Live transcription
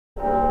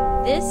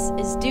This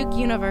is Duke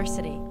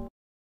University.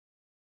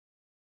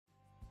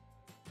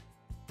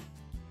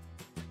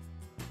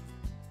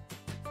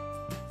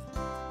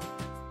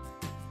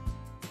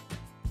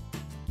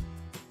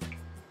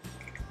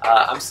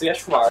 I'm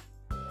Suyash Kumar.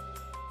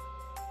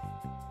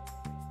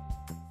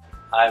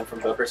 I'm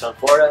from Boca Raton,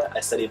 Florida. I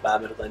studied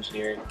biomedical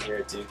engineering here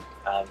at Duke,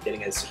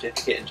 getting a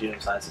certificate in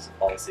genome sciences and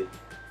policy.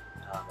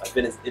 I've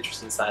been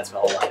interested in science my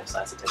whole life,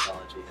 science and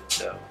technology, and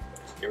so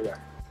here we are.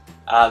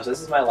 So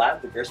this is my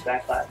lab, the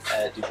Gerstbach lab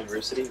at Duke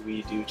University.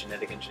 We do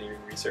genetic engineering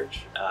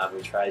research.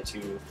 We try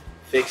to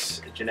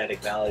fix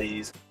genetic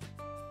maladies.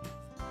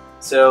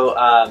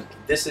 So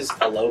this is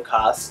a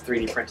low-cost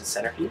 3D printed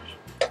centrifuge,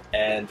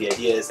 and the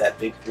idea is that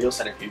big real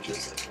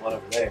centrifuges, like the one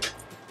over there,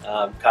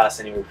 cost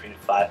anywhere between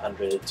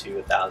 $500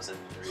 to $1,000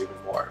 or even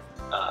more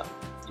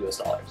US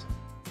dollars.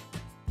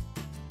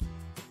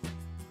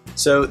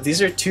 So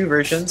these are two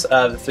versions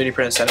of the 3D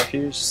printed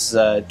centrifuge. This is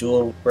a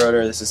dual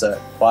rotor, this is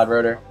a quad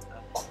rotor,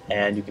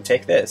 and you can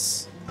take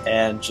this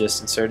and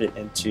just insert it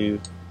into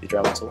the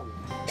Dremel tool,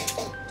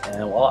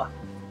 and voila.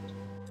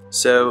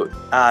 So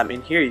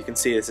in here you can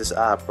see this is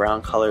a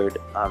brown colored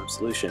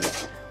solution.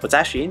 What's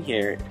actually in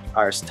here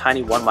are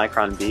tiny 1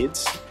 micron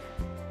beads,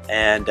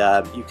 and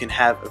you can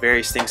have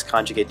various things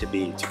conjugate to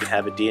beads. You can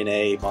have a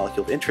DNA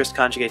molecule of interest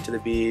conjugate to the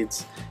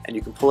beads, and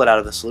you can pull it out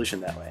of the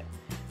solution that way.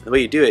 And the way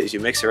you do it is you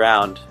mix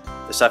around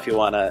the stuff you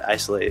want to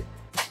isolate,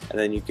 and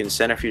then you can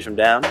centrifuge them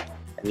down,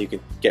 and you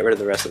can get rid of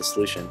the rest of the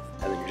solution,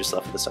 and then you're just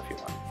left with the stuff you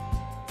want.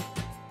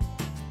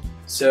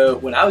 So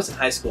when I was in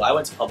high school, I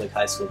went to public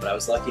high school, but I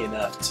was lucky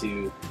enough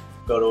to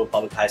go to a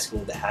public high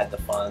school that had the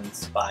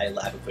funds to buy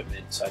lab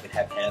equipment so I could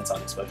have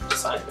hands-on exposure to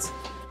science.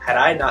 Had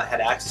I not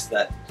had access to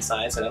that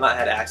science, had I not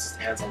had access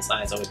to hands-on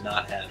science, I would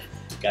not have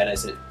gotten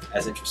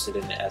as interested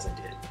in it as I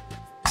did.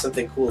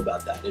 Something cool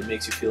about that. It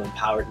makes you feel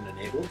empowered and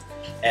enabled,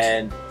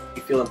 and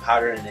you feel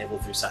empowered and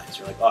enabled through science.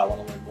 You're like, oh, I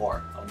want to learn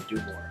more. I want to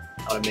do more.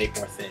 I want to make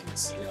more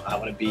things. You know, I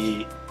want to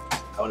be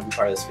part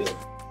of this field.